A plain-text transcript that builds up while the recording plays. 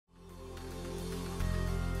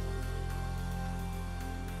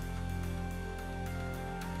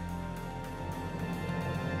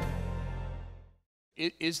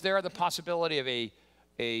is there the possibility of a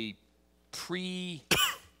a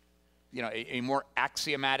more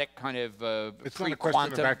axiomatic kind of it's not a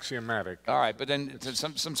question of axiomatic. All right, but then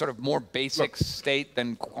some sort of more basic state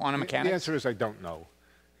than quantum mechanics? The answer is I don't know.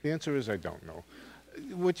 The answer is I don't know.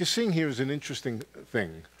 What you're seeing here is an interesting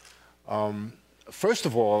thing. First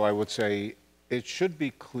of all, I would say it should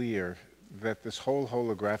be clear that this whole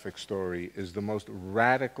holographic story is the most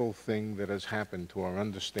radical thing that has happened to our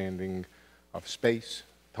understanding of space,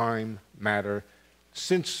 time, matter,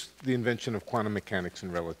 since the invention of quantum mechanics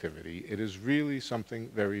and relativity. It is really something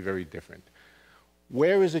very, very different.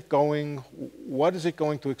 Where is it going? What is it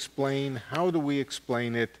going to explain? How do we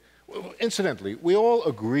explain it? Incidentally, we all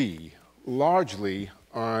agree largely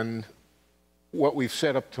on what we've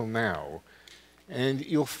said up till now. And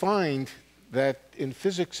you'll find that in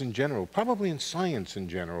physics in general, probably in science in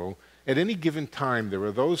general, at any given time there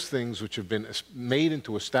are those things which have been made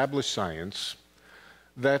into established science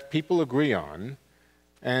that people agree on,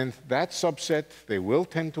 and that subset they will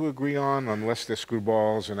tend to agree on unless they're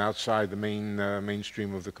screwballs and outside the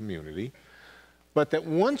mainstream of the community. But that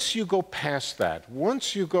once you go past that,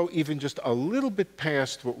 once you go even just a little bit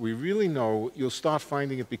past what we really know, you'll start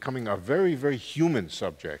finding it becoming a very, very human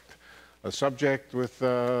subject. A subject with,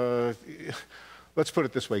 let's put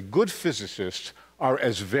it this way, good physicists are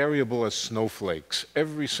as variable as snowflakes.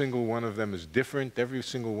 Every single one of them is different. Every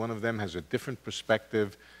single one of them has a different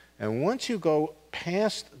perspective. And once you go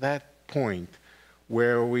past that point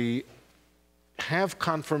where we have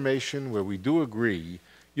confirmation, where we do agree,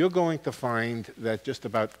 you're going to find that just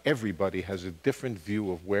about everybody has a different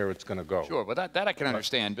view of where it's going to go. Sure, well, that I can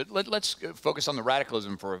understand. But let's focus on the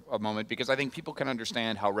radicalism for a moment, because I think people can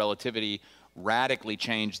understand how relativity radically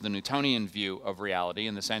changed the Newtonian view of reality,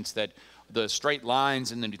 in the sense that the straight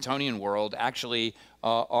lines in the Newtonian world actually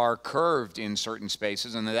are curved in certain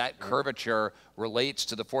spaces, and that curvature relates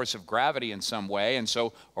to the force of gravity in some way. And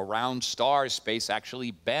so around stars, space actually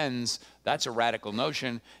bends. That's a radical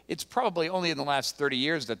notion. It's probably only in the last 30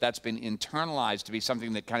 years that that's been internalized to be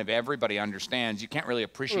something that kind of everybody understands. You can't really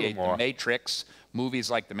appreciate the Matrix, movies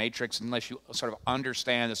like the Matrix, unless you sort of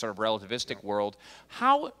understand the sort of relativistic world.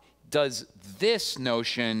 How does this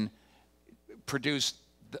notion produce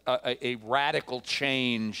a radical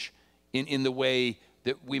change in the way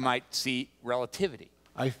that we might see relativity?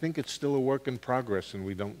 I think it's still a work in progress, and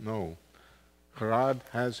we don't know. Harad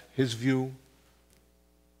has his view.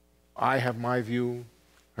 I have my view.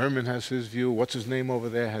 Herman has his view. What's his name over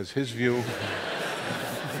there has his view.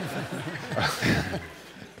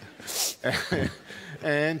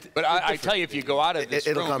 But I tell you, if you go out of this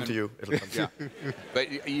room... It'll come to you. It'll come to you.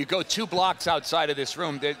 But you go 2 blocks outside of this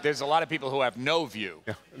room, there's a lot of people who have no view.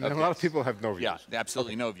 Yeah, a lot of people have no views. Yeah,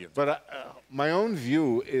 absolutely no view. But my own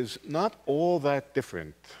view is not all that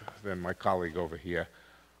different than my colleague over here.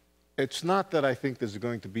 It's not that I think there's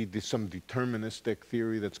going to be some deterministic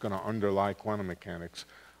theory that's going to underlie quantum mechanics.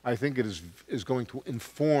 I think it is going to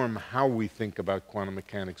inform how we think about quantum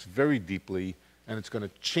mechanics very deeply, and it's going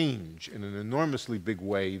to change in an enormously big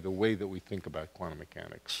way the way that we think about quantum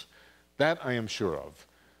mechanics. That I am sure of.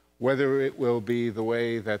 Whether it will be the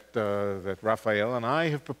way that, that Raphael and I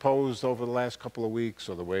have proposed over the last couple of weeks,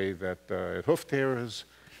 or the way that Hufter has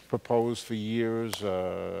proposed for years,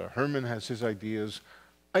 Herman has his ideas,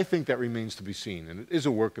 I think that remains to be seen, and it is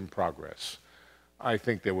a work in progress. I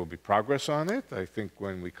think there will be progress on it. I think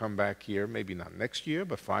when we come back here, maybe not next year,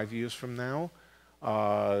 but 5 years from now,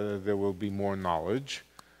 there will be more knowledge.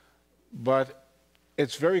 But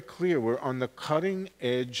it's very clear we're on the cutting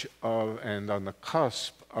edge of, and on the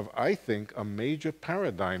cusp of, I think, a major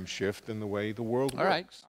paradigm shift in the way the world works. All right.